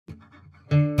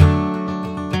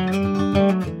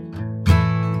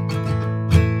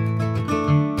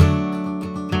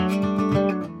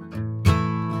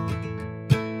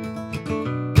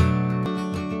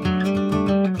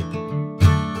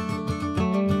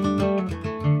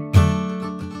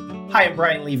Hi, I'm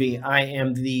Brian Levy. I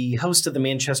am the host of the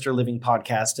Manchester Living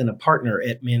podcast and a partner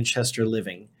at Manchester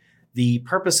Living. The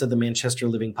purpose of the Manchester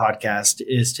Living podcast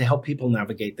is to help people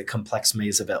navigate the complex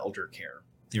maze of elder care.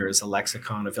 There is a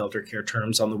lexicon of elder care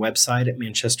terms on the website at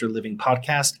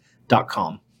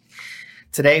manchesterlivingpodcast.com.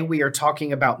 Today, we are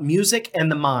talking about music and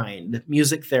the mind,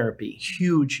 music therapy,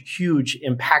 huge,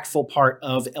 impactful part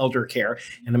of elder care.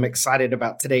 And I'm excited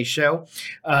about today's show.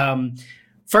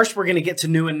 First, we're going to get to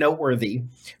new and noteworthy.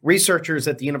 Researchers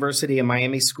at the University of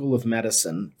Miami School of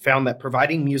Medicine found that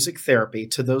providing music therapy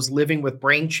to those living with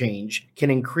brain change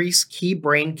can increase key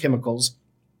brain chemicals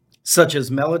such as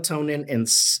melatonin and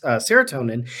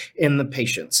serotonin in the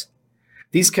patients.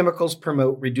 These chemicals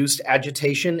promote reduced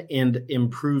agitation and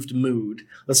improved mood.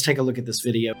 Let's take a look at this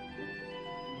video.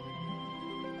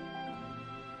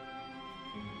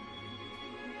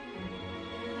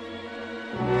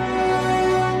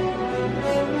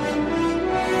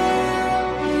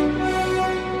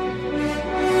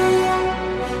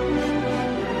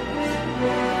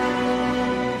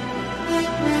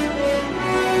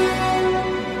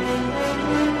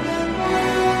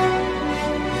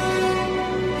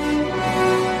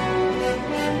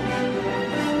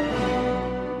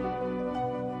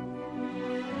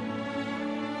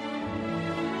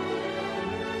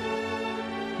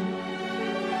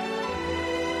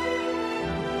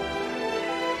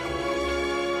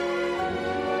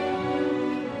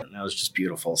 That was just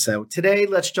beautiful. So today,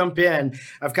 let's jump in.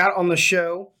 I've got on the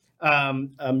show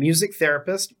a music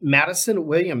therapist, Madison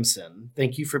Williamson.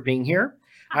 Thank you for being here.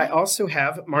 Hi. I also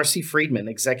have Marcie Friedman,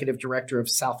 Executive Director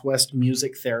of Southwest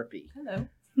Music Therapy. Hello.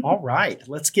 All right,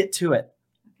 let's get to it.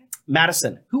 Okay.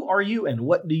 Madison, who are you and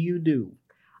what do you do?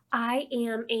 I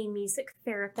am a music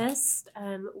therapist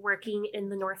working in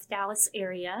the North Dallas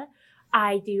area.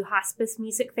 I do hospice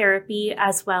music therapy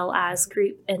as well as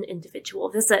group and individual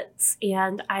visits.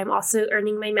 And I'm also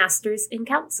earning my master's in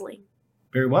counseling.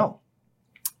 Very well.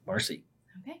 Marcie.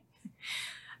 Okay.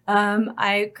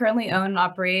 I currently own and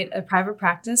operate a private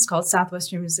practice called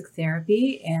Southwestern Music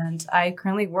Therapy. And I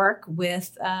currently work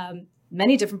with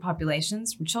many different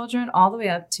populations, from children all the way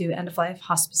up to end-of-life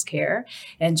hospice care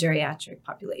and geriatric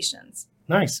populations.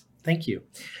 Nice. Thank you.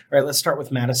 All right, let's start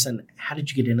with Madison. How did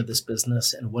you get into this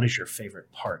business and what is your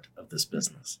favorite part of this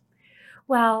business?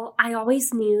 Well, I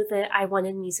always knew that I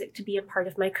wanted music to be a part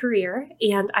of my career,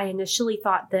 and I initially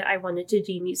thought that I wanted to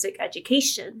do music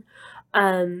education.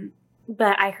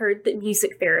 But I heard that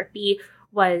music therapy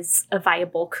was a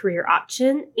viable career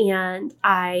option, and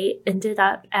I ended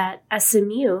up at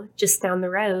SMU just down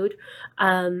the road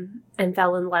and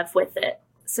fell in love with it.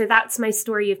 So that's my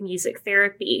story of music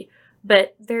therapy.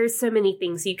 But there's so many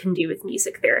things you can do with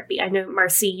music therapy. I know,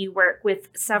 Marcie, you work with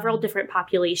several different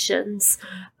populations.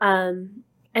 And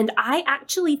I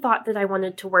actually thought that I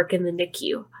wanted to work in the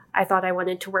NICU. I thought I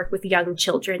wanted to work with young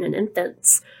children and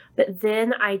infants. But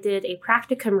then I did a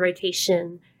practicum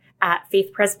rotation at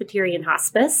Faith Presbyterian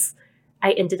Hospice.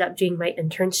 I ended up doing my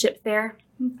internship there.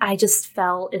 I just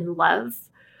fell in love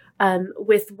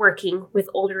with working with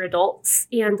older adults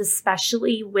and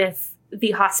especially with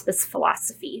the hospice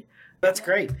philosophy. That's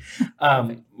great.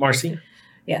 Marcie?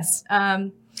 Yes.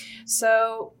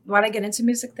 So why did I get into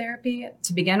music therapy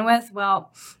to begin with?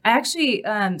 Well, I actually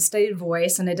studied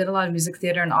voice and I did a lot of music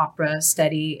theater and opera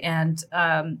study. And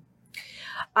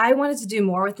I wanted to do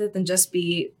more with it than just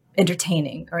be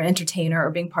entertaining or an entertainer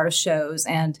or being part of shows.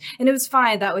 And it was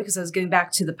fine that way because I was giving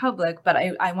back to the public, but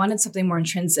I wanted something more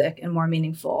intrinsic and more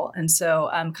meaningful. And so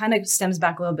kind of stems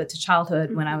back a little bit to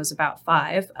childhood when I was about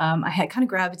 5. I had kind of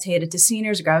gravitated to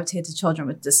seniors, gravitated to children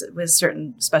with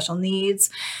certain special needs.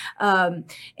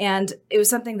 And it was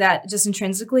something that just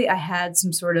intrinsically I had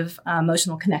some sort of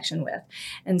emotional connection with.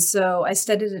 And so I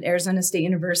studied at Arizona State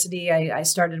University. I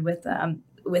started with a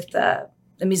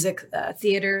music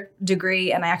theater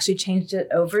degree, and I actually changed it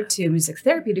over to music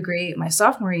therapy degree my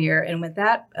sophomore year, and went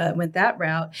that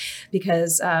route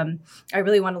because I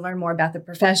really want to learn more about the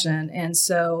profession. And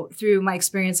so through my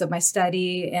experience of my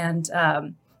study and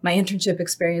my internship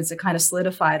experience, it kind of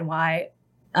solidified why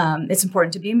it's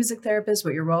important to be a music therapist,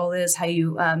 what your role is, how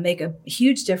you make a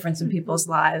huge difference in people's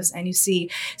lives, and you see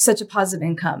such a positive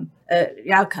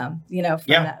outcome,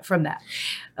 from that.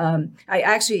 I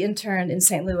actually interned in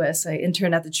St. Louis. I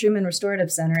interned at the Truman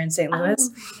Restorative Center in St. Louis,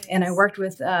 and I worked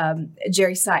with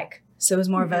Jerry Psych. So it was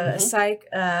more of a psych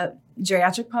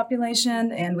geriatric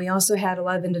population, and we also had a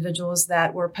lot of individuals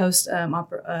that were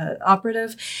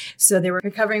post-operative. So they were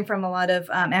recovering from a lot of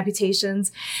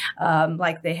amputations,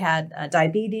 like they had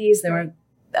diabetes. They were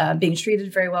being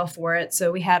treated very well for it.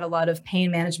 So we had a lot of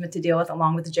pain management to deal with,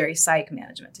 along with the Jerry Psych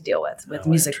management to deal with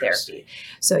music therapy.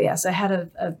 So yes, I had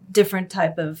a different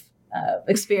type of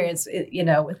experience,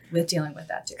 with dealing with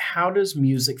that too. How does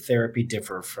music therapy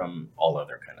differ from all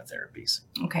other kind of therapies?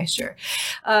 Okay, sure.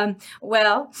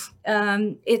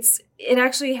 It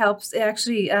actually helps. It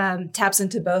actually taps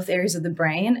into both areas of the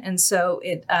brain, and so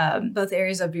both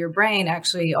areas of your brain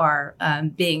actually are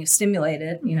being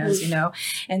stimulated. As you know,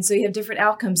 and so you have different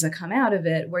outcomes that come out of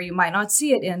it, where you might not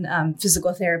see it in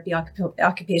physical therapy,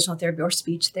 occupational therapy, or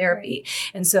speech therapy.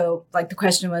 Right. And so, like the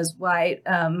question was, why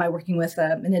am I working with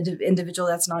an individual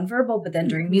that's nonverbal, but then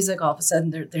during music, all of a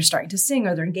sudden they're starting to sing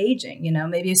or they're engaging.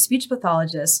 Maybe a speech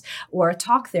pathologist or a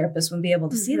talk therapist wouldn't be able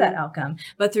to see that outcome,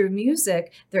 but through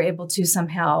music, they're able to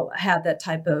somehow have that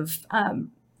type of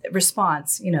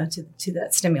response, to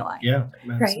that stimuli. Yeah.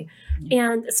 Right.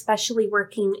 And especially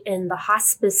working in the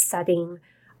hospice setting,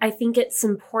 I think it's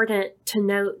important to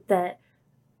note that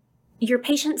your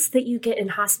patients that you get in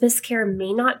hospice care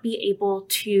may not be able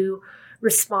to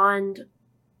respond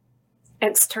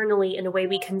externally in a way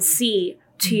we can see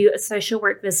to a social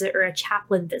work visit or a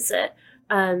chaplain visit.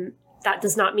 That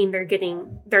does not mean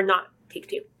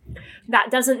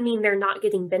That doesn't mean they're not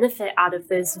getting benefit out of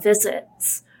those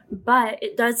visits, but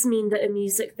it does mean that a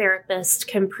music therapist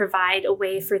can provide a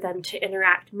way for them to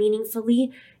interact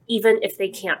meaningfully, even if they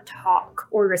can't talk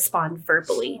or respond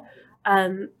verbally.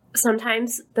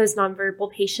 Sometimes those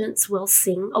nonverbal patients will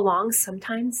sing along.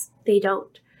 Sometimes they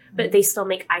don't, but they still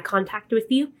make eye contact with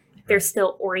you. They're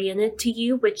still oriented to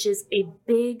you, which is a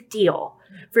big deal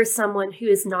for someone who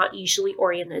is not usually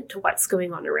oriented to what's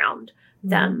going on around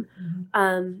them.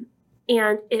 Mm-hmm.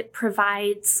 And it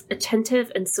provides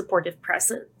attentive and supportive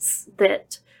presence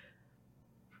that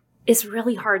is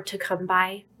really hard to come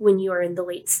by when you are in the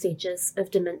late stages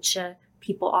of dementia.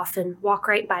 People often walk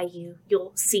right by you.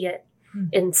 You'll see it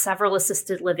in several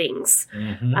assisted livings.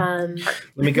 Mm-hmm.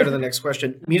 Let me go to the next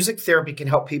question. Music therapy can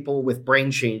help people with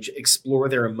brain change explore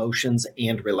their emotions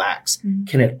and relax. Mm-hmm.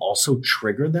 Can it also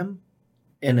trigger them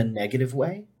in a negative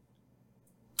way?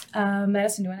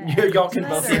 Madison, do you want to y'all can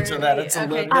both answer that. It's a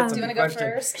little, that's do you want to go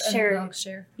first?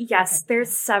 Sure. Yes, okay.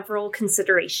 There's several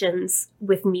considerations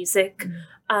with music.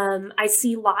 I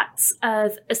see lots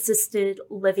of assisted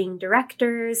living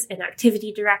directors and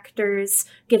activity directors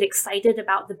get excited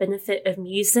about the benefit of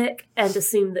music and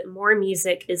assume that more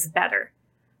music is better.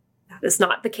 That is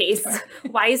not the case.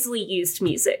 Wisely used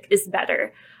music is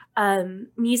better.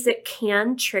 Music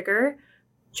can trigger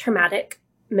traumatic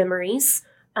memories.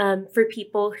 For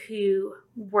people who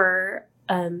were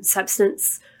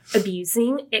substance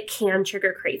abusing, it can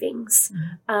trigger cravings.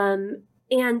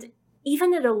 And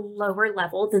even at a lower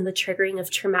level than the triggering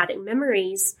of traumatic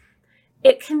memories,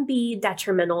 it can be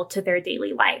detrimental to their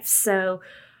daily life. So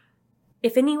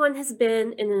if anyone has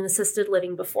been in an assisted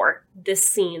living before, this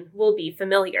scene will be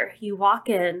familiar. You walk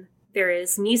in, there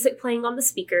is music playing on the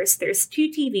speakers, there's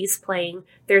 2 TVs playing,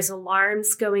 there's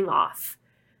alarms going off.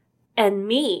 And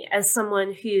me, as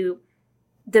someone who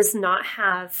does not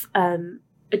have a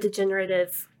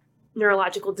degenerative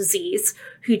neurological disease,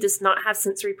 who does not have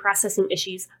sensory processing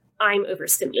issues, I'm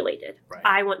overstimulated. Right.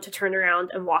 I want to turn around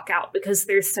and walk out because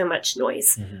there's so much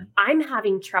noise. Mm-hmm. I'm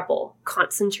having trouble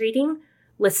concentrating,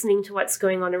 listening to what's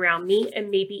going on around me,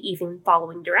 and maybe even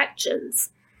following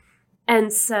directions.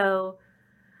 And so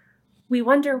we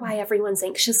wonder why everyone's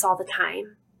anxious all the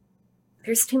time.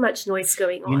 There's too much noise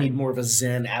going on. You need more of a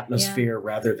Zen atmosphere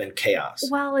rather than chaos.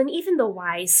 Well, and even the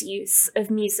wise use of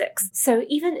music. So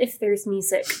even if there's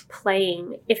music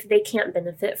playing, if they can't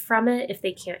benefit from it, if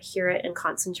they can't hear it and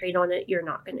concentrate on it, you're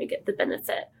not going to get the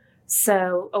benefit.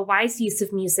 So a wise use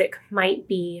of music might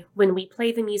be when we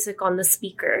play the music on the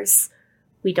speakers,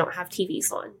 we don't have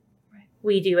TVs on. Right.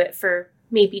 We do it for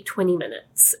maybe 20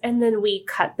 minutes, and then we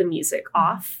cut the music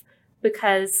off,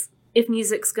 because if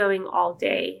music's going all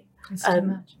day,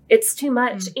 it's too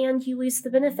much, and you lose the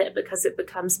benefit because it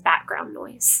becomes background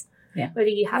noise. Yeah. What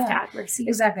do you have to add, Marcie?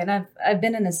 Exactly. And I've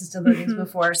been in assisted livings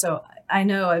before, so I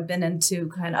know I've been into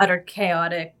kind of utter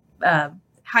chaotic,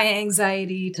 high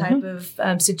anxiety type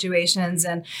of situations.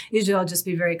 And usually I'll just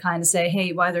be very kind to say,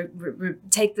 hey, we'll either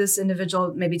take this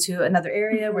individual maybe to another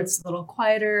area where it's a little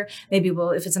quieter. Maybe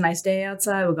if it's a nice day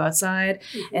outside, we'll go outside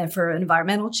and for an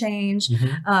environmental change.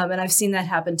 And I've seen that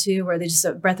happen too, where they just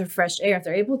a breath of fresh air, if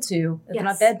they're able to, if they're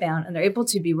not bedbound and they're able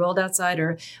to be rolled outside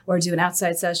or do an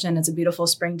outside session. It's a beautiful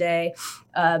spring day.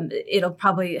 It'll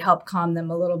probably help calm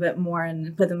them a little bit more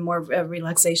and put them more of a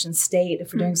relaxation state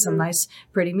if we're doing some nice,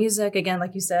 pretty music. Again,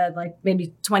 like you said, like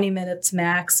maybe 20 minutes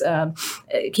max,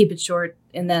 keep it short,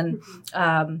 and then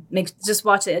just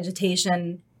watch the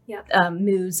agitation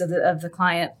moods of the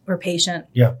client or patient.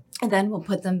 Yeah. And then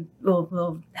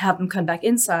we'll have them come back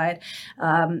inside.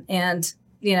 And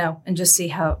and just see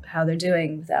how they're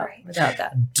doing without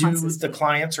that. Do the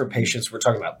clients or patients, we're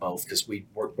talking about both because we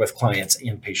work with clients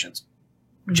and patients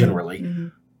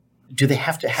generally, do they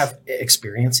have to have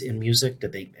experience in music?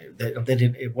 Did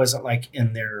it wasn't like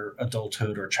in their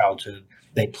adulthood or childhood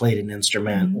they played an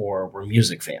instrument or were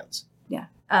music fans? Yeah.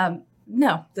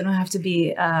 No, they don't have to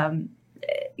be,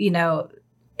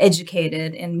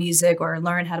 educated in music or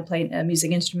learn how to play a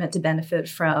music instrument to benefit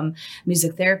from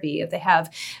music therapy. If they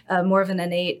have more of an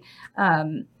innate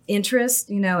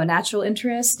interest, a natural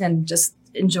interest and just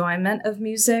enjoyment of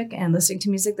music and listening to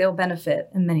music, they'll benefit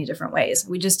in many different ways.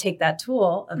 We just take that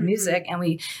tool of music and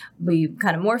we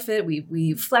kind of morph it,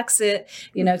 we flex it,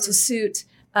 to suit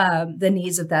the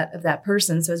needs of that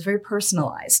person. So it's very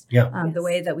personalized, the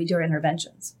way that we do our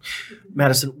interventions.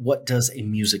 Madison, what does a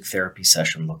music therapy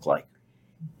session look like?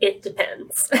 It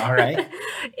depends. All right.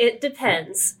 It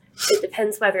depends. It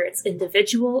depends whether it's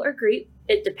individual or group.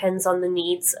 It depends on the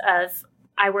needs of,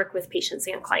 I work with patients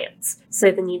and clients.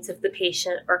 So the needs of the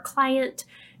patient or client,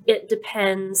 it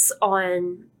depends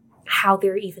on how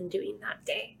they're even doing that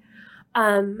day.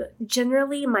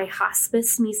 Generally, my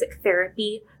hospice music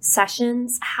therapy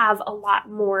sessions have a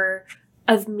lot more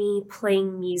of me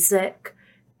playing music,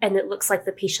 and it looks like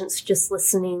the patient's just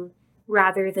listening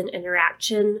rather than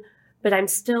interaction. But I'm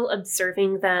still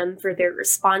observing them for their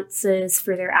responses,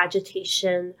 for their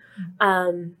agitation,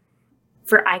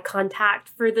 for eye contact,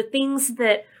 for the things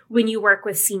that when you work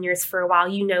with seniors for a while,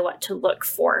 you know what to look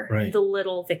for, the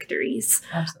little victories.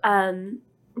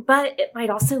 But it might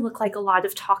also look like a lot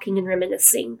of talking and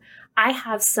reminiscing. I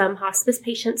have some hospice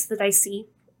patients that I see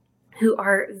who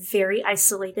are very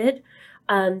isolated.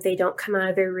 They don't come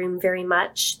out of their room very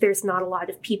much. There's not a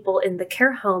lot of people in the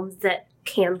care home that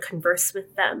can converse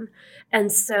with them.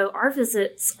 And so our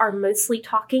visits are mostly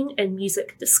talking and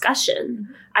music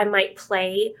discussion. I might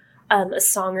play a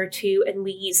song or two, and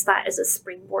we use that as a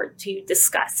springboard to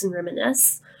discuss and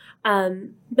reminisce.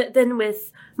 But then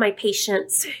with my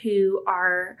patients who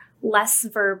are less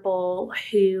verbal,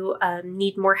 who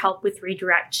need more help with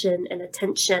redirection and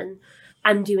attention,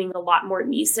 I'm doing a lot more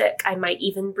music. I might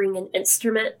even bring an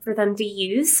instrument for them to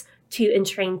use to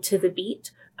entrain to the beat.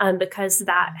 Because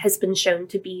that has been shown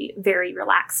to be very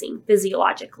relaxing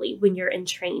physiologically when you're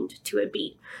entrained to a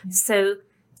beat. So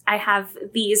I have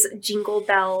these jingle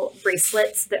bell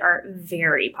bracelets that are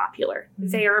very popular.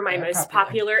 They are my most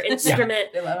popular instrument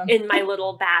in my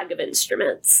little bag of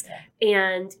instruments.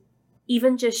 And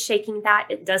even just shaking that,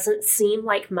 it doesn't seem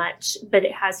like much, but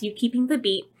it has you keeping the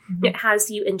beat. It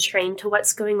has you entrained to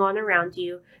what's going on around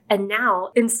you. And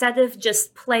now, instead of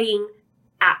just playing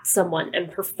at someone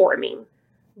and performing,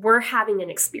 we're having an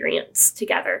experience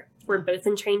together. We're both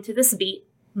entrained to this beat.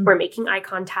 We're making eye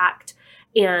contact,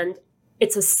 and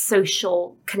it's a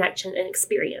social connection and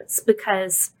experience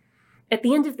because at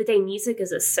the end of the day, music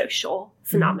is a social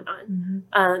phenomenon.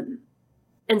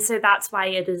 And so that's why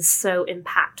it is so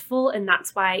impactful, and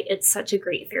that's why it's such a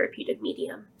great therapeutic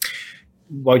medium.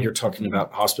 While you're talking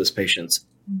about hospice patients,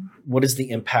 what is the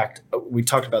impact? We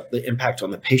talked about the impact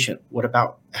on the patient. What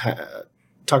about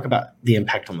talk about the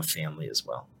impact on the family as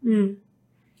well?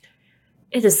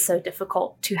 It is so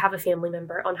difficult to have a family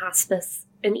member on hospice.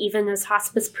 And even as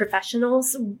hospice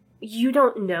professionals, you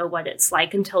don't know what it's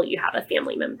like until you have a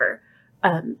family member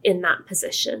in that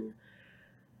position.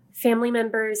 Family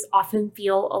members often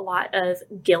feel a lot of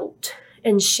guilt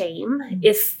and shame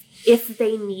if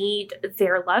they need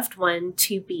their loved one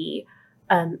to be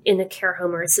in a care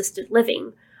home or assisted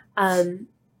living.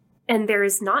 And there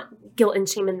is not guilt and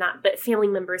shame in that, but family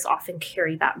members often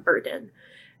carry that burden.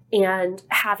 And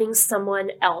having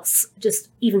someone else, just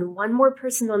even one more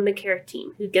person on the care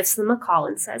team who gives them a call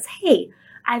and says, "Hey,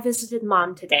 I visited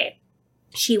mom today.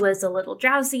 She was a little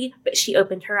drowsy, but she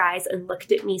opened her eyes and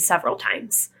looked at me several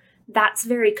times." That's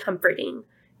very comforting.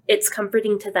 It's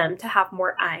comforting to them to have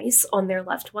more eyes on their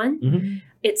loved one.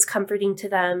 It's comforting to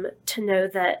them to know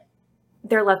that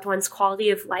their loved one's quality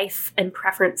of life and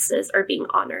preferences are being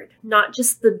honored. Not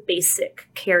just the basic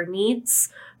care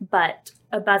needs, but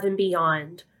above and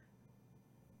beyond.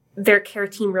 Their care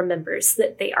team remembers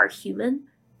that they are human,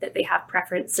 that they have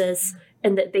preferences,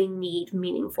 and that they need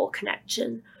meaningful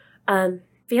connection.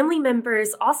 Family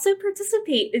members also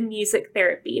participate in music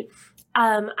therapy.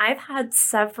 I've had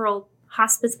several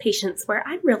hospice patients where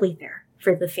I'm really there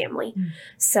for the family.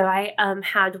 So I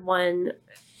had one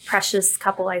precious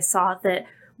couple I saw that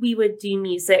we would do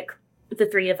music, the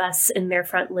three of us in their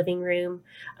front living room.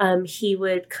 He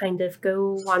would kind of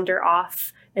go wander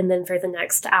off. And then for the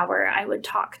next hour, I would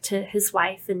talk to his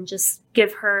wife and just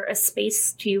give her a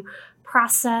space to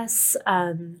process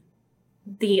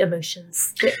the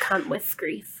emotions that come with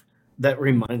grief. That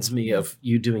reminds me of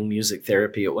you doing music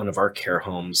therapy at one of our care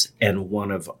homes, and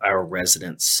one of our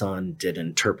residents' son did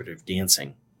interpretive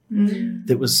dancing. Mm.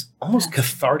 That was almost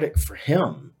cathartic for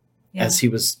him as he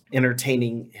was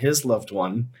entertaining his loved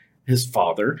one, his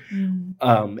father,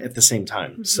 at the same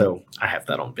time. Mm-hmm. So I have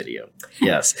that on video.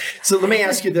 Yes. So let me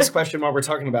ask you this question while we're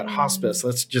talking about hospice.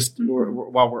 Let's just,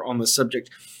 while we're on the subject,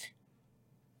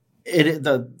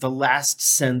 the last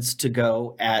sense to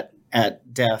go at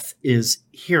death is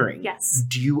hearing. Yes.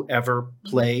 Do you ever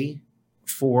play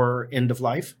for end of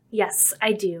life? Yes,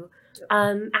 I do.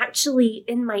 Actually,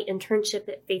 in my internship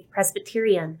at Faith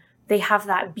Presbyterian, they have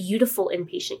that beautiful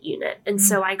inpatient unit. And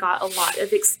so I got a lot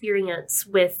of experience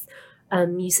with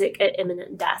music at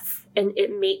imminent death. And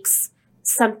it makes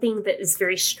something that is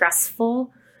very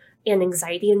stressful and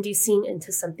anxiety inducing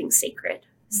into something sacred.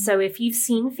 So if you've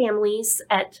seen families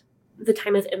at the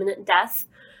time of imminent death,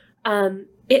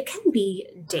 it can be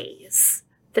days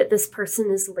that this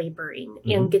person is laboring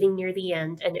and getting near the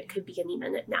end, and it could be any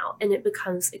minute now, and it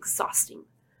becomes exhausting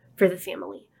for the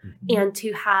family. And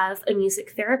to have a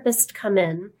music therapist come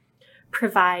in,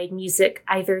 provide music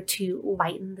either to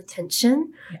lighten the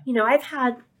tension. You know, I've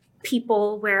had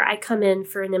people where I come in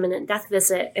for an imminent death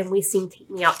visit and we sing Take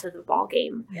Me Out to the Ball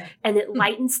Game, and it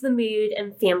lightens the mood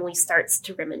and family starts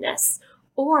to reminisce.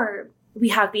 Or we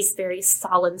have these very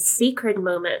solemn, sacred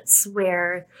moments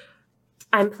where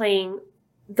I'm playing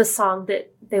the song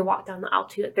that they walked down the aisle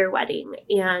to at their wedding,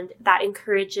 and that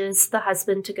encourages the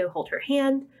husband to go hold her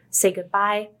hand, say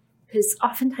goodbye, because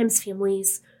oftentimes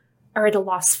families are at a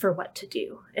loss for what to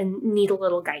do and need a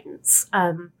little guidance.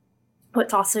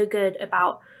 What's also good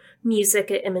about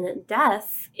music at imminent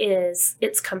death is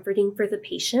it's comforting for the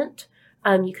patient.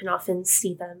 You can often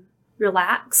see them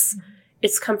relax.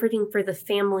 It's comforting for the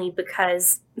family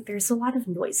because there's a lot of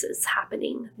noises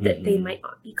happening that they might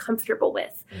not be comfortable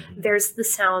with. There's the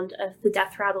sound of the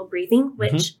death rattle breathing,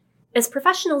 which as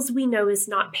professionals, we know is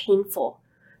not painful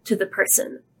to the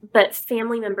person, but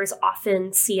family members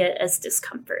often see it as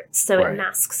discomfort. So it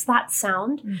masks that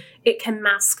sound. It can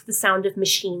mask the sound of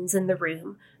machines in the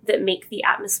room that make the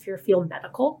atmosphere feel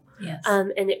medical.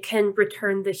 And it can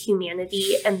return the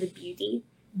humanity and the beauty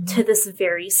to this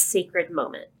very sacred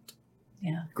moment.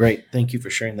 Great. Thank you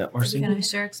for sharing that, Marcie. Can I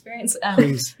share experience?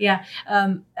 Please.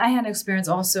 I had an experience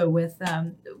also with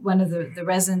one of the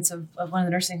residents of one of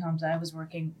the nursing homes I was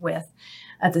working with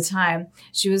at the time.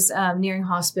 She was nearing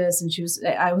hospice,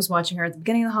 and I was watching her at the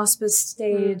beginning of the hospice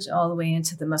stage all the way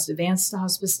into the most advanced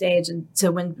hospice stage, and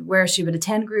so where she would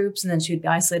attend groups, and then she would be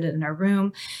isolated in her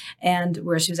room, and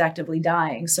where she was actively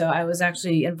dying. So I was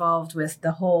actually involved with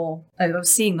I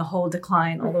was seeing the whole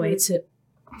decline all the way to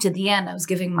the end. I was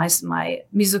giving my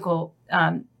musical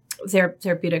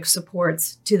therapeutic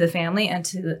supports to the family and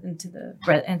to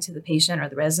the patient or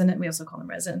the resident. We also call them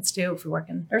residents too if we work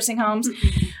in nursing homes.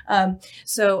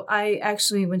 So I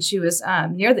actually, when she was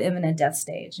near the imminent death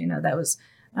stage, that was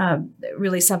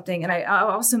really something. And I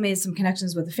also made some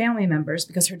connections with the family members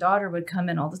because her daughter would come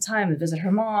in all the time and visit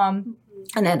her mom.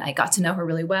 And then I got to know her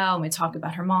really well, and we talked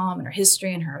about her mom and her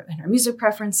history and her music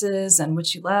preferences and what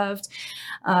she loved.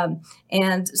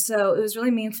 And so it was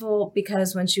really meaningful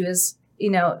because when she was,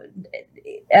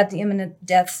 at the imminent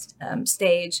death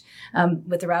stage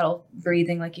with the rattle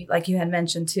breathing, like you had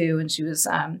mentioned too, and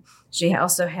she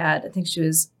also had, I think she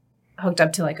was hooked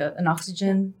up to like an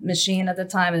oxygen machine at the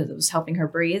time, and it was helping her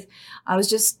breathe.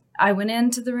 I went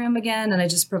into the room again and I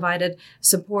just provided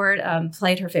support,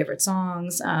 played her favorite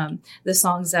songs, the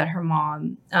songs that her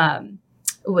mom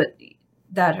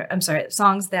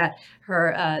songs that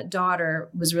her daughter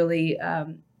was really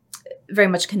very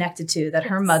much connected to, that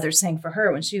her mother sang for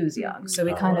her when she was young. So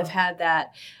we kind of had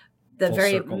the full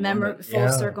very circle moment. full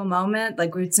circle moment,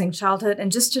 like we'd sing childhood,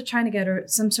 and just to trying to get her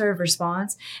some sort of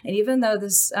response. And even though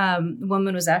this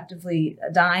woman was actively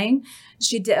dying,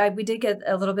 we did get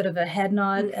a little bit of a head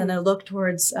nod and a look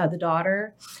towards the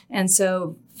daughter. And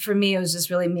so for me, it was just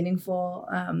really meaningful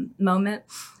moment.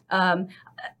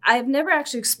 I've never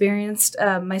actually experienced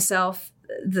myself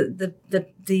the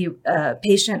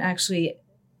patient actually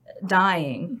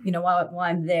dying, while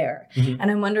I'm there. And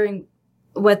I'm wondering,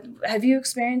 have you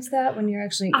experienced that when you're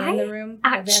actually in the room?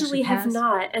 Actually have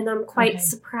not, and I'm quite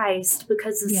surprised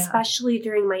because especially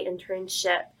during my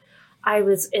internship, I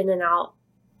was in and out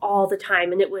all the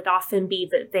time, and it would often be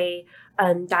that they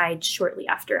died shortly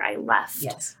after I left.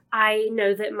 Yes. I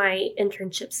know that my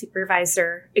internship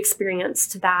supervisor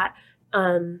experienced that,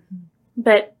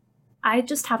 but I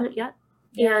just haven't yet.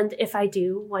 Yeah. And if I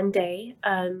do one day,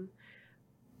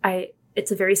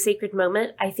 it's a very sacred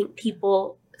moment. I think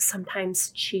people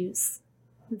sometimes choose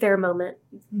their moment.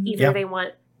 Either they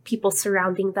want people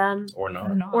surrounding them, Or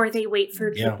not. or they wait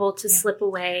for people to slip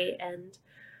away and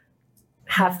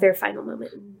have their final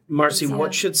moment. Marcie,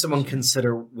 what should someone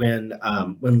consider when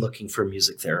looking for a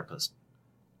music therapist?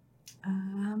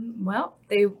 Well,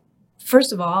 they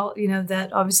first of all, that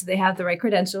obviously they have the right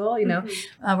credential.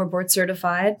 We're board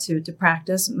certified to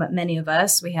practice. Many of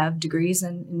us, we have degrees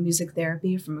in music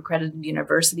therapy from accredited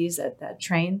universities that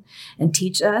train and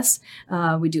teach us.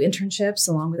 We do internships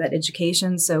along with that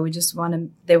education. So we just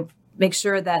want to make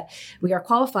sure that we are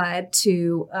qualified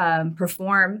to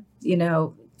perform,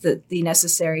 the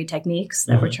necessary techniques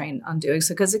that we're trained on doing.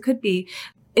 So, because it could be,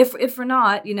 if we're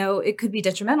not, it could be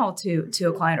detrimental to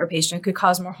a client or patient. It could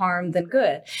cause more harm than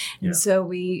good. And so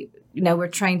we're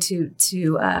trying to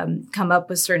come up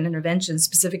with certain interventions,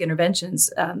 specific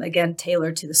interventions, again,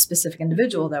 tailored to the specific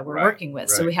individual that we're working with.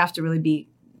 So we have to really be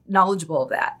knowledgeable of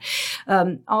that.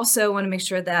 Also want to make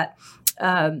sure that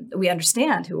we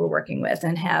understand who we're working with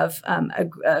and have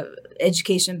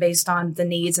education based on the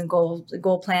needs and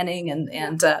goal planning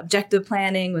and objective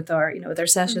planning with our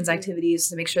sessions, activities,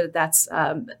 to make sure that that's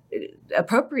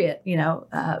appropriate,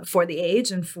 for the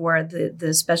age and for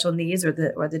the special needs or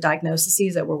the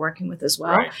diagnoses that we're working with as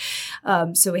well.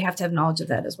 Right. So we have to have knowledge of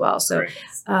that as well. So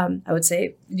I would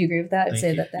say, do you agree with that?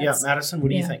 That's Madison, what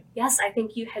do you think? Yes, I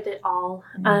think you hit it all.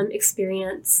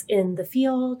 Experience in the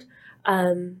field,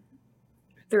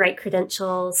 the right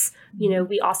credentials.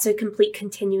 We also complete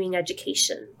continuing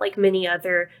education like many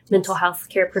other mental health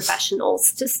care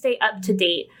professionals to stay up to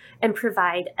date and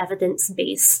provide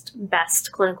evidence-based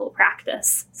best clinical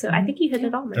practice. So I think you hit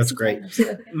it all. Marcie. That's great.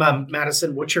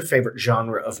 Madison, what's your favorite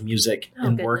genre of music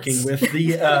in working with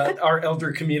our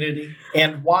elder community,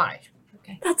 and why?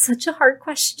 Okay. That's such a hard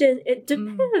question. It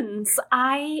depends.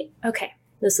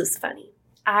 This is funny.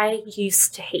 I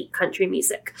used to hate country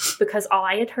music because all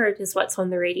I had heard is what's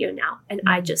on the radio now, and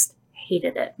I just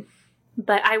hated it.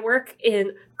 But I work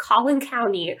in Collin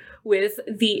County with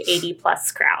the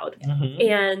 80-plus crowd,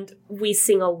 and we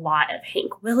sing a lot of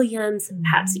Hank Williams and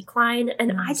Patsy Cline,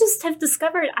 and I just have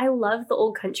discovered I love the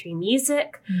old country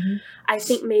music. I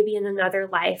think maybe in another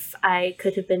life I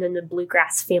could have been in a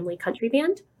bluegrass family country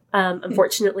band.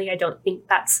 Unfortunately, I don't think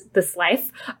that's this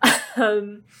life.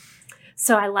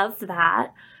 So I love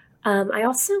that. I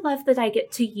also love that I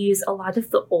get to use a lot of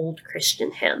the old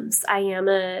Christian hymns. I am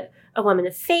a woman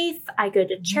of faith. I go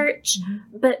to church,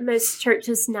 but most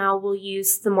churches now will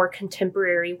use the more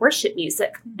contemporary worship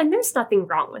music. And there's nothing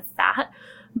wrong with that.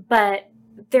 But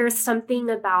there's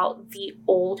something about the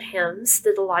old hymns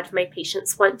that a lot of my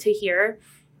patients want to hear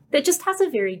that just has a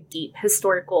very deep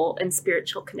historical and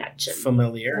spiritual connection.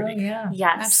 Familiarity. Oh, yeah.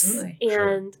 Yes. Absolutely.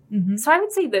 And so I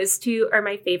would say those two are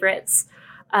my favorites.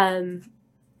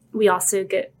 We also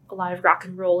get a lot of rock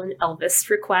and roll and Elvis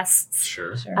requests.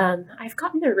 Sure. I've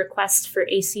gotten a request for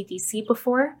AC/DC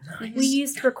before. Nice. We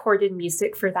used recorded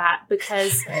music for that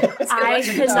because I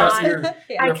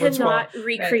cannot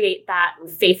recreate that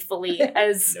faithfully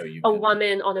as a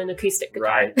woman on an acoustic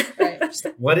guitar. Right.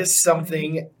 What is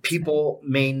something people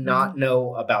may not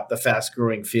know about the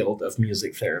fast-growing field of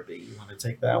music therapy? You want to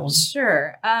take that one?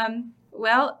 Sure.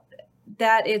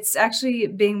 That it's actually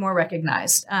being more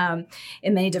recognized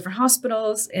in many different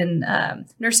hospitals, in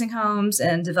nursing homes,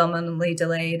 and developmentally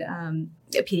delayed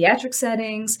pediatric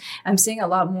settings. I'm seeing a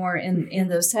lot more in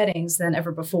those settings than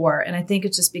ever before. And I think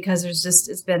it's just because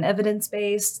it's been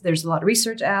evidence-based. There's a lot of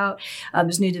research out.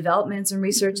 There's new developments and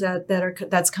research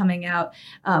that's coming out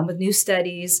with new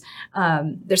studies.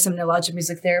 There's some neurologic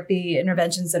music therapy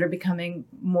interventions that are becoming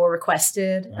more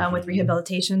requested with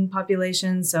rehabilitation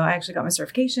populations. So I actually got my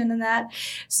certification in that.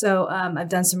 So I've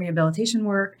done some rehabilitation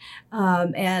work.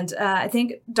 And I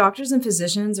think doctors and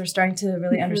physicians are starting to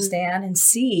really understand and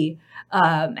see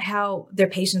how their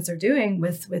patients are doing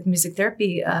with music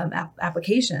therapy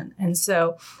application. And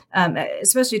so,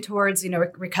 especially towards,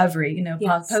 recovery,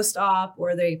 post-op,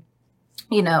 or they,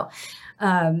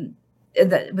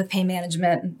 with pain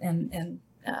management and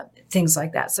things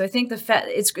like that. So I think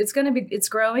it's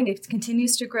growing. It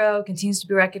continues to grow, continues to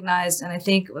be recognized. And I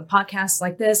think with podcasts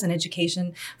like this and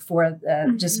education for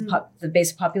the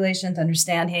basic population to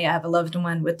understand, hey, I have a loved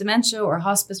one with dementia or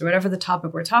hospice or whatever the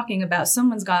topic we're talking about,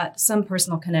 someone's got some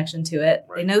personal connection to it.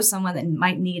 Right. They know someone that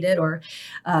might need it or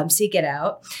seek it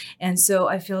out. And so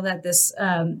I feel that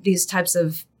these types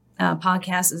of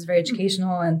podcasts is very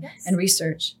educational and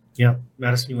research. Yeah.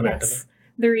 Madison, you want to add to that?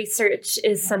 The research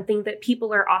is something that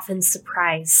people are often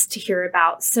surprised to hear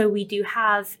about. So we do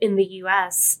have in the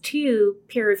U.S. 2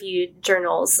 peer-reviewed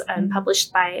journals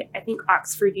published by, I think,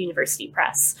 Oxford University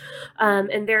Press.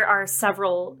 And there are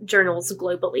several journals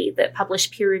globally that publish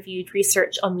peer-reviewed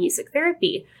research on music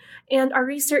therapy. And our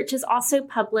research is also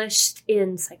published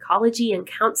in psychology and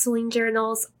counseling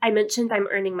journals. I mentioned I'm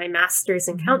earning my master's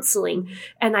in counseling,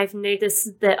 and I've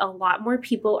noticed that a lot more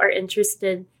people are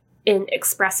interested in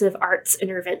expressive arts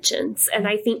interventions. And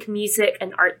I think music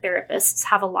and art therapists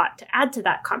have a lot to add to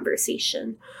that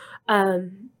conversation.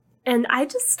 And I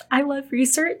love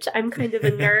research. I'm kind of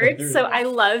a nerd, so I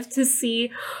love to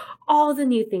see all the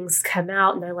new things come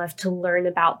out, and I love to learn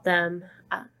about them.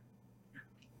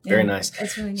 Very nice.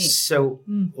 That's really neat. So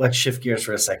let's shift gears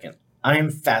for a second. I am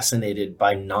fascinated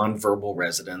by nonverbal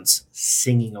residents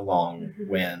singing along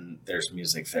when there's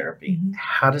music therapy.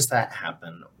 How does that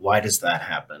happen? Why does that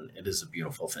happen? It is a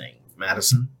beautiful thing.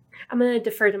 Madison? I'm going to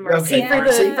defer to Marcie for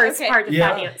the first part of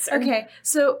that answer. Okay.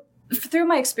 So through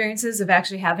my experiences of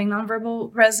actually having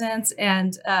nonverbal residents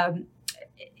and,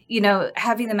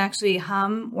 having them actually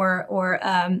hum or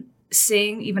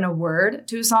sing even a word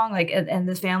to a song, like, and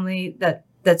the family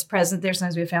that's present there.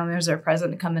 Sometimes we have family members that are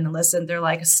present to come in and listen. They're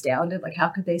like astounded, like how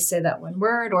could they say that one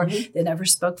word? Or they never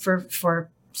spoke for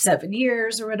 7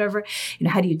 years or whatever.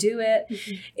 How do you do it?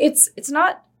 It's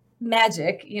not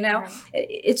magic, Right.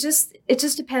 It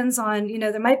just depends on,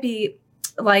 there might be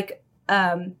like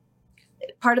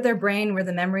part of their brain where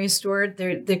the memory is stored.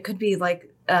 There could be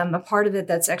like a part of it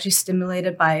that's actually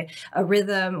stimulated by a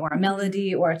rhythm or a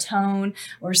melody or a tone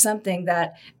or something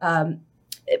that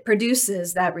it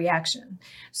produces that reaction.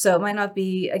 So it might not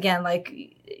be, again, like,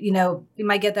 you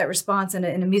might get that response in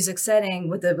a music setting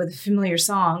with a familiar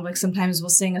song. Like sometimes we'll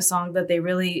sing a song that they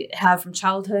really have from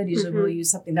childhood. Usually we'll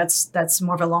use something that's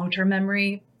more of a long-term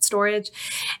memory storage.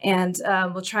 And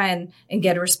we'll try and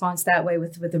get a response that way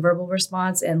with the verbal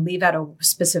response and leave out a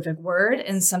specific word.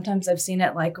 And sometimes I've seen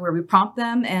it like where we prompt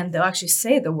them and they'll actually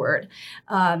say the word.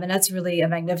 And that's really a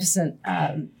magnificent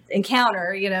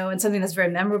encounter, and something that's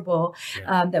very memorable,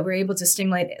 that we're able to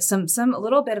stimulate a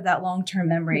little bit of that long-term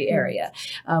memory area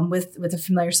with a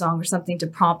familiar song or something to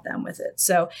prompt them with it.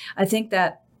 So I think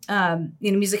that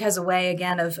music has a way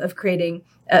again of creating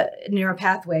neural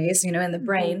pathways, in the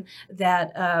brain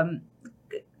that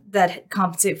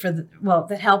compensate for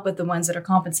that help with the ones that are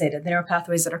compensated, the neural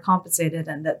pathways that are compensated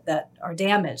and that are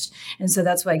damaged. And so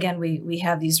that's why, again, we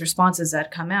have these responses that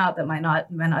come out that might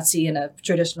not see in a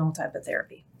traditional type of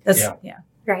therapy.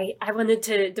 Right. I wanted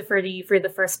to defer to you for the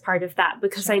first part of that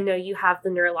because I know you have the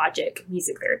neurologic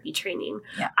music therapy training.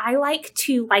 Yeah. I like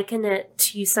to liken it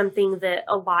to something that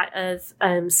a lot of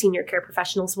senior care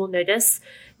professionals will notice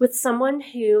with someone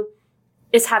who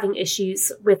is having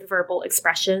issues with verbal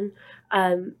expression.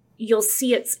 You'll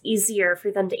see it's easier for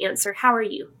them to answer, "How are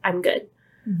you?" "I'm good."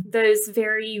 Those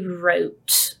very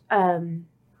rote,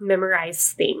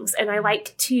 memorized things. And I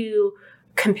like to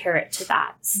compare it to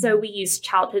that. So we use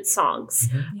childhood songs.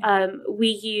 We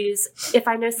use, if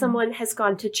I know someone has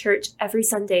gone to church every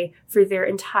Sunday for their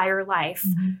entire life,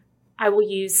 I will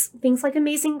use things like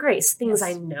Amazing Grace, things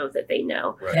I know that they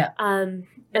know. Right.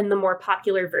 And the more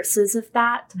popular verses of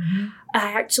that.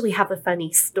 I actually have a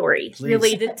funny story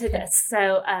related to this.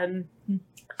 So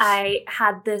I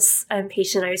had this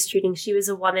patient I was treating. She was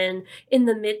a woman in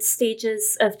the mid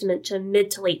stages of dementia, mid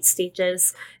to late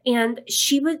stages, and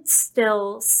she would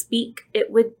still speak. It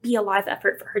would be a lot of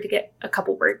effort for her to get a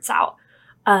couple words out.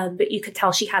 But you could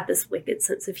tell she had this wicked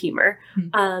sense of humor.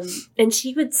 And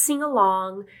she would sing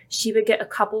along. She would get a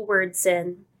couple words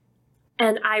in.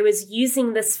 And I was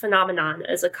using this phenomenon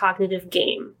as a cognitive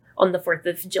game on the 4th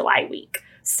of July week.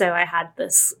 So I had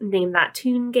this Name That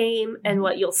Tune game. And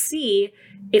what you'll see,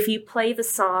 if you play the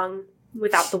song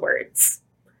without the words,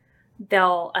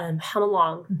 they'll hum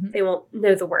along. They won't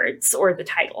know the words or the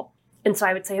title. And so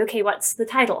I would say, "Okay, what's the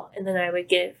title?" And then I would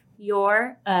give,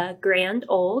 "You're a grand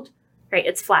old," right?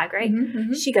 It's flag, right?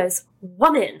 She goes,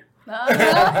 "Woman."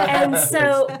 And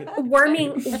so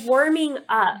warming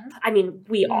up, I mean,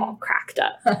 we all cracked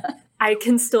up. I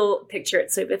can still picture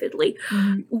it so vividly.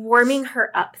 Warming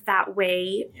her up that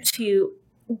way to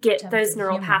get those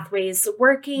neural pathways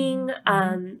working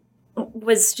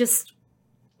was just,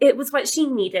 it was what she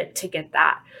needed to get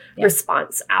that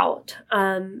response out.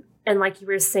 And like you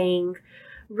were saying,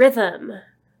 rhythm,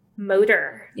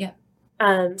 motor,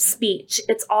 speech,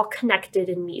 it's all connected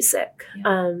in music,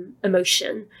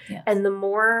 emotion. And the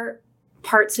more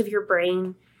parts of your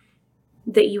brain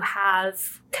that you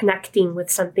have connecting with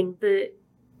something, the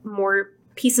more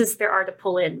pieces there are to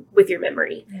pull in with your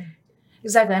memory.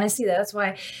 Exactly. And I see that. That's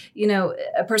why,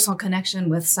 a personal connection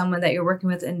with someone that you're working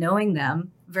with and knowing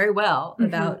them very well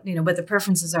about, what the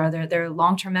preferences are, their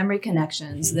long-term memory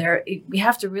connections. We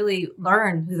have to really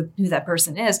learn who that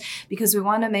person is because we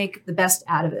want to make the best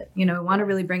out of it. We want to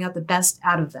really bring out the best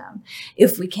out of them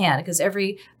if we can, because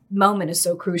every moment is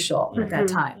so crucial at that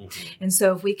time. And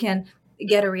so if we can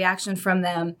get a reaction from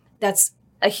them, that's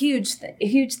a huge thing,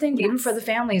 even for the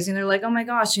families. And they're like, oh my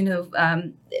gosh,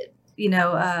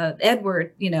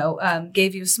 Edward,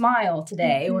 gave you a smile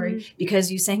today, or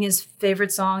because you sang his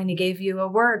favorite song and he gave you a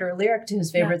word or a lyric to his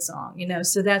favorite song,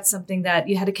 so that's something that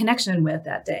you had a connection with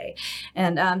that day.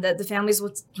 And that the families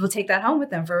will take that home with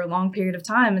them for a long period of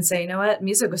time and say, you know what,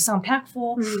 music was so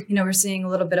impactful. We're seeing a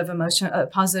little bit of a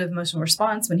positive emotional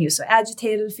response when he was so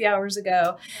agitated a few hours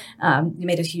ago. You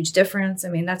made a huge difference. I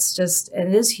mean, it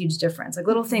is a huge difference. Like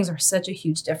little things are such a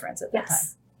huge difference at that time.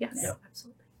 Yes, Yeah.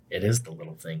 absolutely. It is the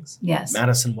little things. Yes.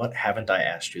 Madison, what haven't I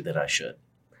asked you that I should?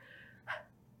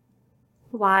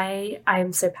 Why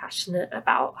I'm so passionate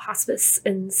about hospice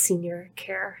and senior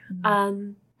care.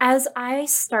 As I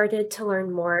started to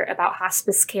learn more about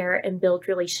hospice care and build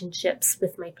relationships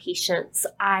with my patients,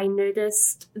 I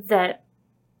noticed that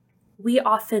we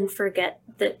often forget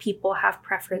that people have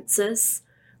preferences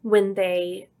when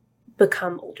they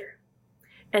become older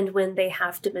and when they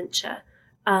have dementia.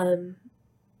 And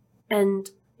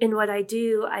in what I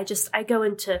do, I go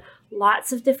into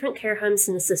lots of different care homes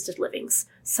and assisted livings.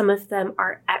 Some of them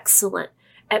are excellent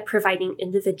at providing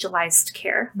individualized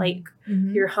care, like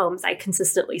your homes. I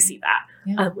consistently see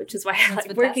that, which is why I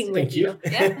like working with you.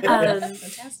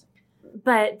 Fantastic.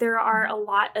 But there are a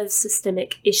lot of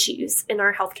systemic issues in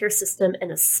our healthcare system,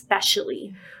 and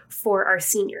especially for our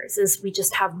seniors, as we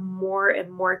just have more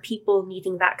and more people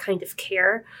needing that kind of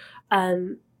care.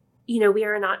 We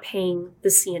are not paying the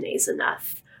CNAs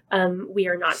enough. We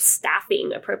are not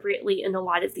staffing appropriately in a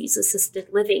lot of these assisted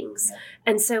livings.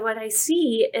 And so what I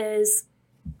see is,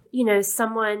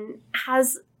 someone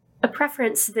has a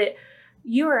preference that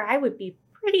you or I would be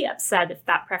pretty upset if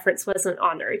that preference wasn't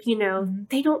honored.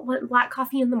 They don't want black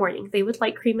coffee in the morning. They would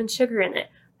like cream and sugar in it.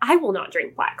 I will not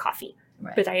drink black coffee,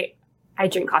 but I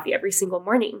drink coffee every single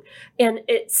morning. And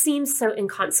it seems so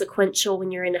inconsequential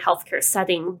when you're in a healthcare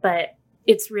setting, but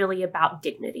it's really about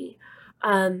dignity.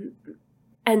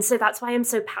 And so that's why I'm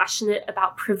so passionate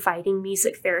about providing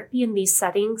music therapy in these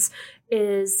settings,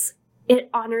 is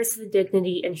it honors the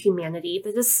dignity and humanity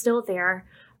that is still there.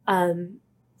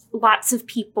 Lots of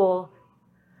people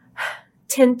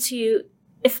tend to,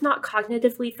 if not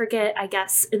cognitively forget, I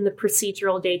guess in the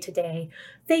procedural day-to-day,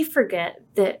 they forget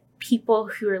that people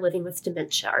who are living with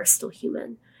dementia are still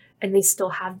human and they still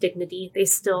have dignity. They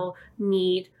still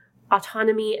need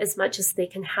autonomy as much as they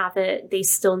can have it. They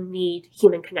still need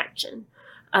human connection.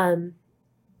 And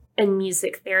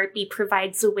music therapy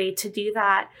provides a way to do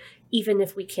that, even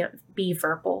if we can't be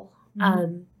verbal.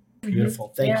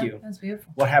 Beautiful. Thank you. That's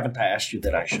beautiful. What haven't I asked you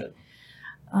that I should?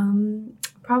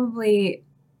 Probably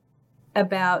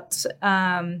about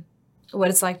what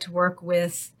it's like to work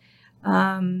with,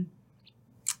 again,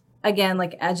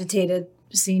 like agitated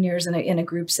seniors in a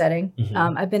group setting.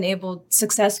 I've been able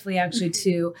successfully actually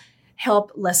to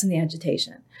help lessen the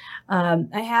agitation.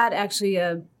 I had actually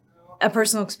a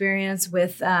personal experience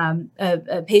with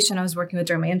a patient I was working with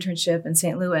during my internship in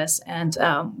St. Louis. And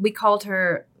we called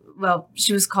her,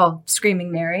 she was called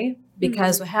Screaming Mary,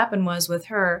 because what happened was with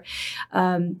her,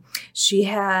 she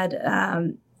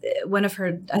had one of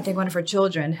her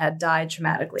children had died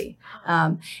traumatically.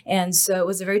 And so it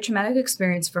was a very traumatic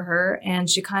experience for her. And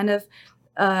she kind of,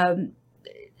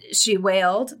 she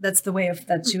wailed. That's the way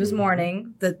that she was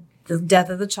mourning the death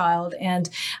of the child. And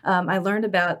I learned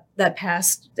about that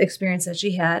past experience that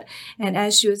she had. And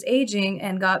as she was aging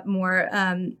and got more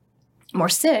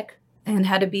sick and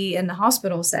had to be in the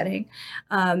hospital setting,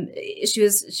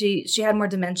 she had more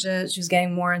dementia. She was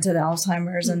getting more into the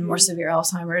Alzheimer's and more severe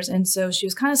Alzheimer's. And so she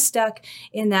was kind of stuck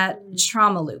in that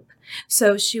trauma loop.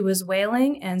 So she was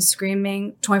wailing and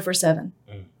screaming 24/7.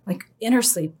 Like in her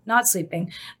sleep, not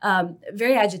sleeping,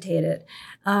 very agitated,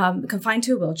 confined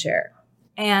to a wheelchair.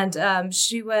 And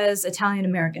she was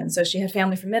Italian-American, so she had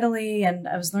family from Italy, and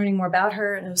I was learning more about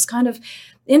her, and I was kind of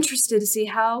interested to see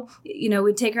how,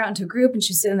 we'd take her out into a group, and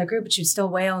she'd sit in the group, but she'd still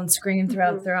wail and scream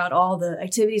throughout all the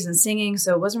activities and singing,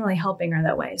 so it wasn't really helping her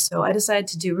that way. So I decided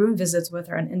to do room visits with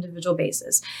her on an individual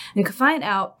basis and could find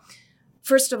out,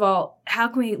 first of all, how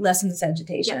can we lessen this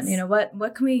agitation? Yes.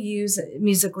 What can we use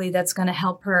musically that's going to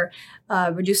help her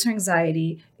reduce her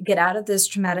anxiety, get out of this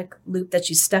traumatic loop that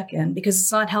she's stuck in? Because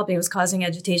it's not helping. It was causing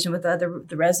agitation with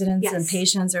the residents and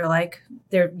patients.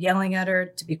 They're yelling at her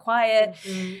to be quiet.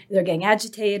 They're getting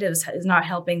agitated. It's not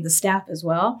helping the staff as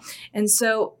well. And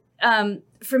so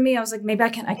for me, I was like, maybe I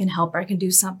can help her. I can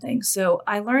do something. So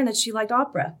I learned that she liked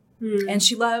opera. And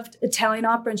she loved Italian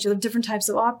opera, and she loved different types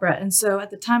of opera. And so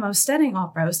at the time I was studying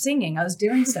opera, I was singing, I was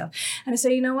doing stuff. And I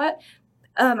said, you know what?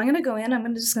 I'm going to go in,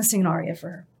 I'm just going to sing an aria for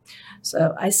her.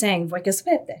 So I sang Voi che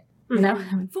sapete, you know,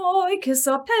 Voi che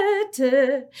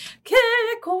sapete, che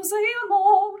cosa è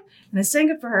amor. And I sang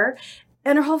it for her.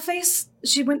 And her whole face,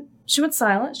 she went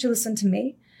silent. She listened to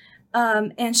me.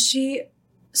 And she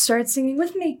started singing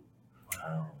with me.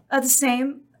 Wow. The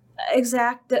same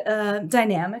exact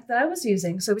dynamic that I was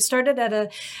using. So we started at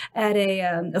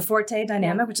a forte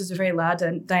dynamic, which is a very loud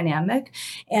dynamic,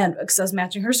 and because I was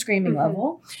matching her screaming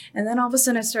level. And then all of a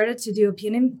sudden I started to do a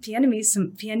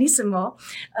pianissimo,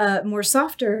 more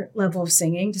softer level of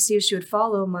singing to see if she would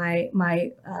follow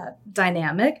my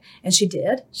dynamic, and she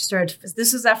did. She started.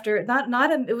 This was after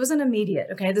it wasn't immediate.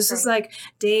 Okay, this was like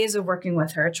days of working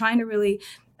with her, trying to really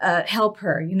help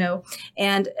her, you know,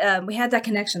 and we had that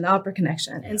connection, the opera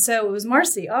connection. And so it was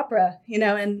Marcie, opera, you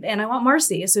know, and I want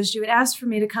Marcie. So she would ask for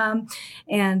me to come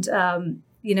and,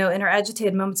 you know, in her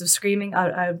agitated moments of screaming,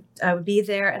 I would be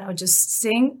there and I would just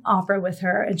sing opera with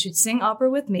her and she'd sing opera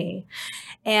with me.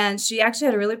 And she actually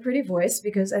had a really pretty voice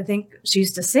because I think she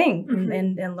used to sing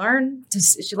and learn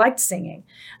she liked singing.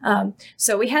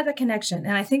 So we had that connection.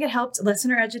 And I think it helped lessen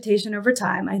her agitation over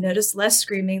time. I noticed less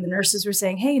screaming. The nurses were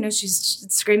saying, hey, you know, she's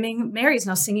screaming. Mary's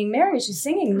now singing Mary. She's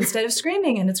singing instead of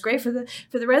screaming. And it's great for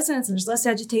the residents. And there's less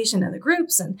agitation in the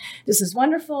groups. And this is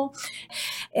wonderful.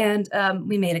 And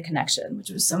we made a connection, which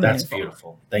was so That's meaningful.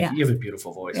 beautiful. Thank you. You have a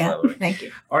beautiful voice, by Yeah, the way. thank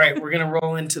you. All right, we're going to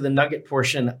roll into the nugget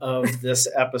portion of this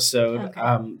episode.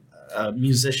 Okay. A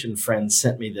musician friend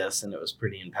sent me this, and it was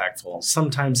pretty impactful.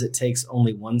 Sometimes it takes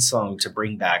only one song to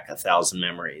bring back 1,000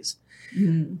 memories.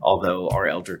 Mm-hmm. Although our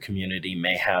elder community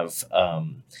may have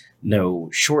no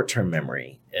short-term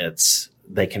memory,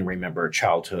 they can remember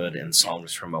childhood and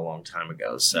songs from a long time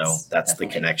ago. So that's definitely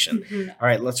the connection. Mm-hmm. All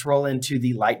right, let's roll into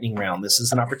the lightning round. This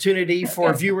is an opportunity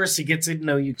for viewers to get to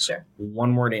know you. Sure.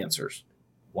 One-word answers.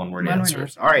 One-word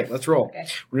answers. All right, let's roll. Okay.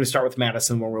 We're going to start with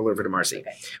Madison. We'll roll over to Marcie.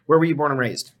 Okay. Where were you born and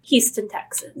raised? Houston,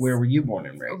 Texas. Where were you born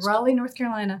and raised? Raleigh, North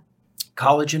Carolina.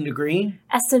 College and degree?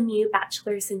 SMU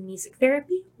Bachelor's in Music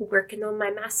Therapy. Working on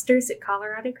my master's at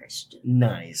Colorado Christian.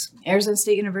 Nice. Arizona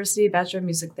State University, Bachelor of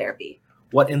Music Therapy.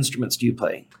 What instruments do you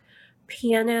play?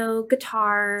 Piano,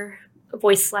 guitar,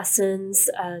 voice lessons.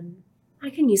 I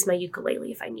can use my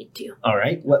ukulele if I need to. All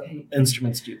right. What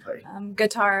instruments do you play?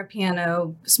 Guitar,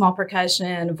 piano, small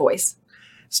percussion, voice.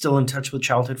 Still in touch with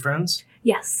childhood friends?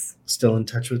 Yes. Still in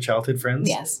touch with childhood friends?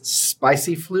 Yes.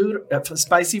 Spicy food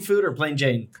or plain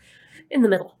Jane? In the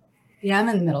middle. Yeah, I'm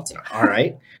in the middle too. All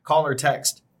right. Call or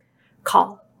text?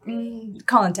 Call.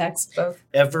 Call and text, both.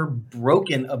 Ever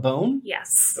broken a bone?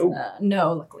 Yes. Oh.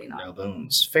 No, luckily not. No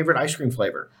bones. Favorite ice cream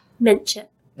flavor? Mint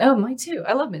chip. Oh, mine too.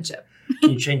 I love mint chip.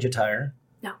 Can you change a tire?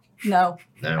 No, No.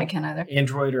 I can't either.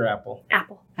 Android or Apple?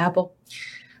 Apple.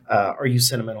 Are you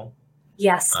sentimental?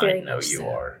 Yes, very I know much you so.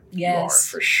 are. Yes. You are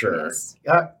for sure. Yes.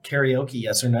 Karaoke,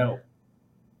 yes or no?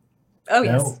 Oh,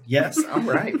 No. yes. Yes. All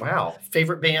right. Wow.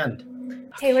 Favorite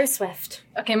band? Taylor Swift.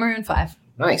 Okay, Maroon 5.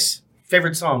 Nice.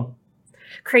 Favorite song?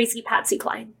 Crazy Patsy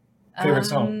Cline. Favorite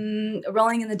song?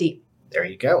 Rolling in the Deep. There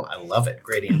you go. I love it.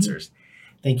 Great answers.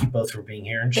 Thank you both for being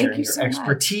here and Thank sharing you your so much.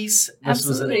 expertise. This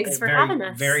Absolutely. was Thanks a for very, having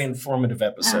us. very informative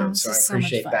episode, so I this is so much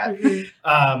appreciate fun. that.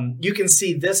 Mm-hmm. You can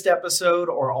see this episode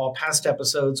or all past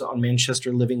episodes on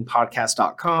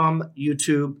manchesterlivingpodcast.com,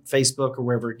 YouTube, Facebook, or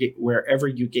wherever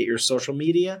you get your social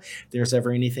media. If there's ever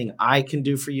anything I can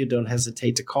do for you, don't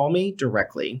hesitate to call me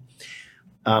directly.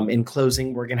 In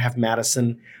closing, we're going to have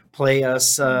Madison play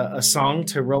us a song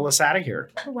to roll us out of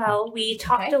here. Well, we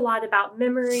talked a lot about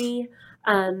memory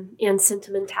and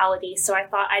sentimentality, so I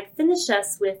thought I'd finish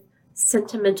us with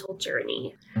Sentimental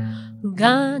Journey.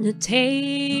 Gonna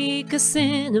take a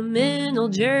sentimental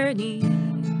journey.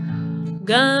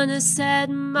 Gonna set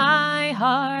my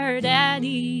heart at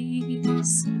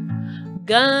ease.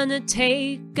 Gonna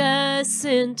take a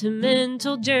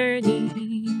sentimental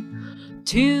journey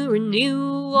to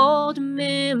renew old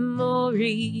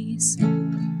memories.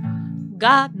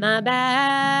 Got my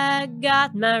bag,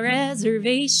 got my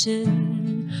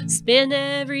reservation, spent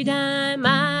every dime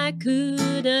I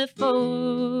could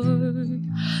afford.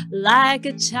 Like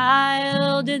a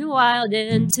child in wild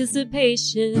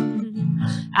anticipation,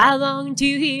 I long to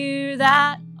hear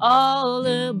that all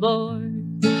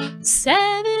aboard.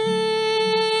 7,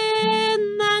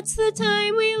 that's the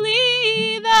time we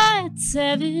leave at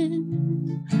 7.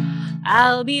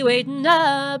 I'll be waiting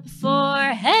up for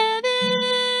heaven,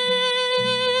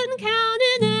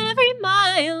 counting every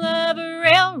mile of a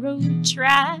railroad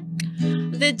track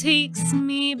that takes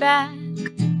me back.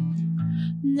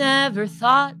 Never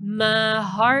thought my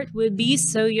heart would be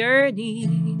so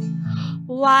yearning.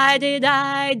 Why did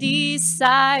I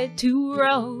decide to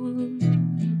roam?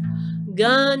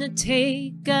 gonna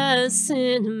take a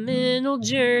sentimental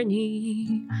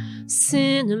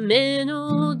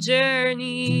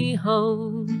journey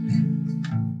home.